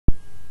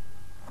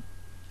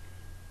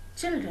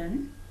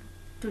Children,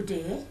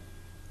 today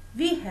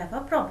we have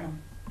a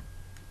problem.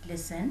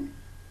 Listen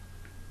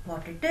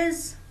what it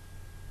is.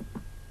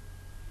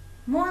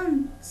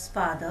 Mohan's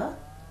father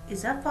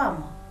is a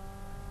farmer.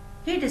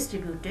 He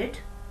distributed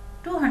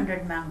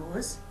 200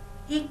 mangoes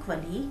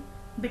equally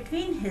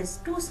between his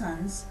two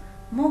sons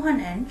Mohan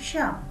and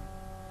Shyam.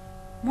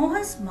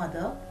 Mohan's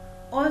mother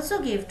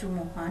also gave to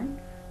Mohan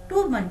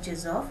 2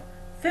 bunches of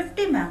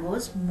 50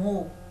 mangoes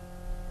more.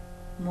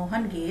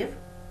 Mohan gave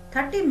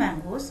 30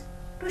 mangoes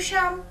to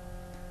Shyam.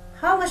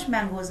 How much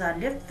mangoes are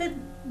left with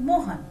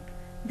Mohan?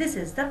 This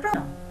is the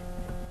problem.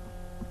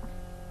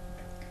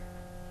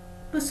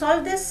 To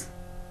solve this,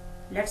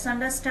 let's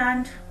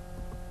understand.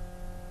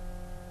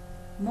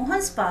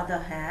 Mohan's father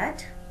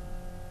had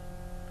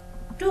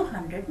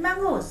 200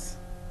 mangoes.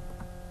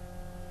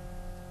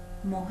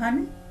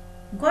 Mohan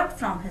got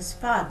from his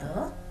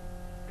father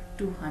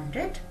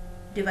 200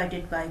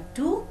 divided by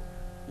 2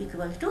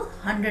 equal to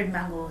 100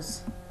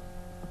 mangoes.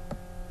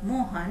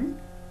 Mohan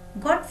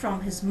got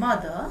from his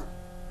mother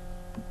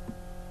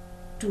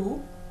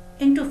 2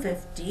 into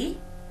 50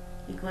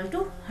 equal to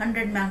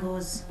 100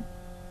 mangoes.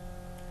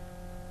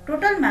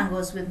 Total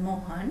mangoes with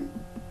Mohan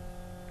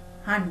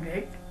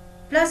 100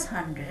 plus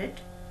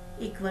 100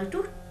 equal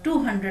to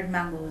 200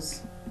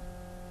 mangoes.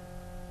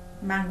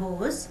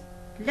 Mangoes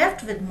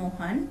left with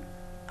Mohan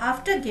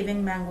after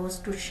giving mangoes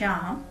to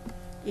Shyam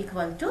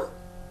equal to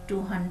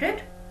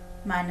 200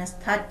 minus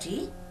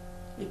 30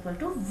 equal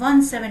to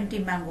 170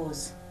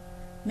 mangoes.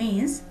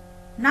 Means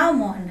now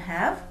Mohan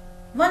have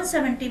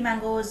 170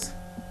 mangoes.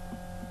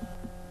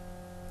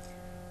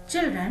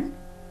 Children,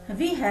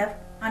 we have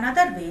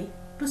another way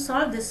to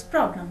solve this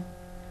problem.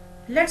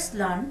 Let's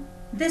learn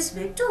this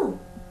way too.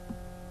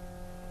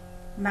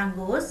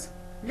 Mangoes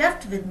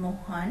left with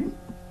Mohan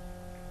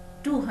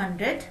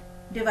 200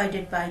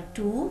 divided by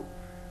 2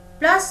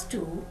 plus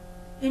 2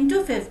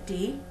 into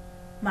 50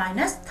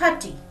 minus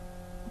 30.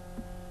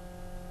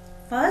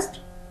 First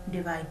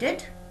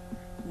divided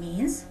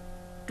means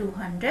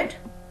 200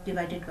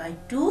 divided by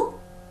 2,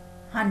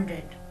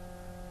 100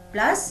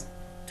 plus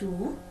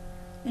 2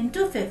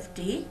 into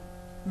 50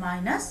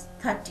 minus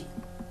 30.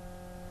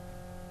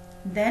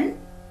 Then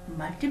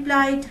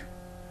multiplied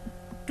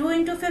 2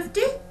 into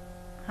 50,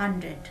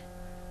 100.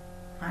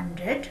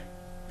 100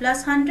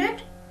 plus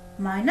 100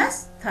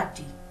 minus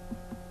 30.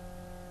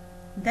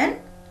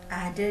 Then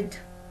added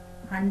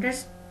 100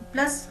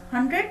 plus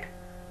 100,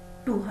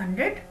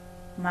 200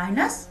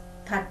 minus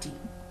 30.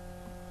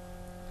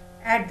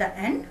 At the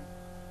end,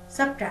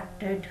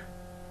 subtracted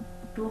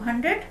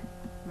 200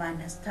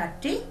 minus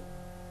 30.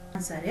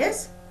 Answer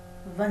is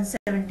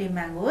 170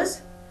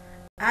 mangoes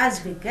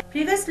as we get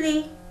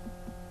previously.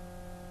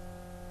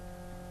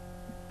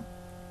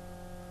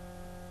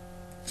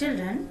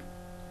 Children,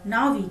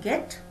 now we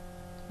get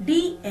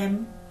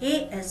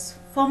DMAS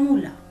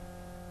formula.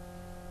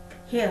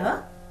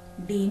 Here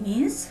D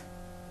means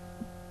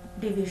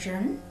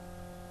division,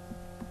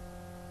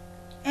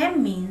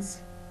 M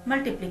means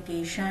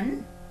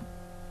multiplication,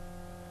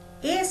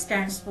 A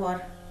stands for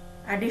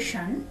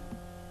addition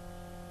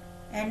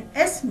and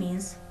S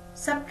means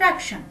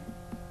subtraction.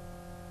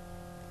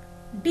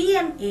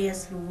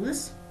 DMAS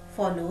rules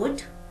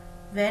followed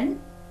when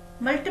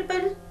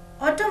multiple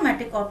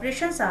automatic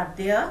operations are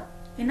there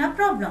in a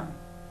problem.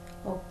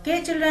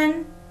 Okay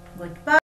children, goodbye.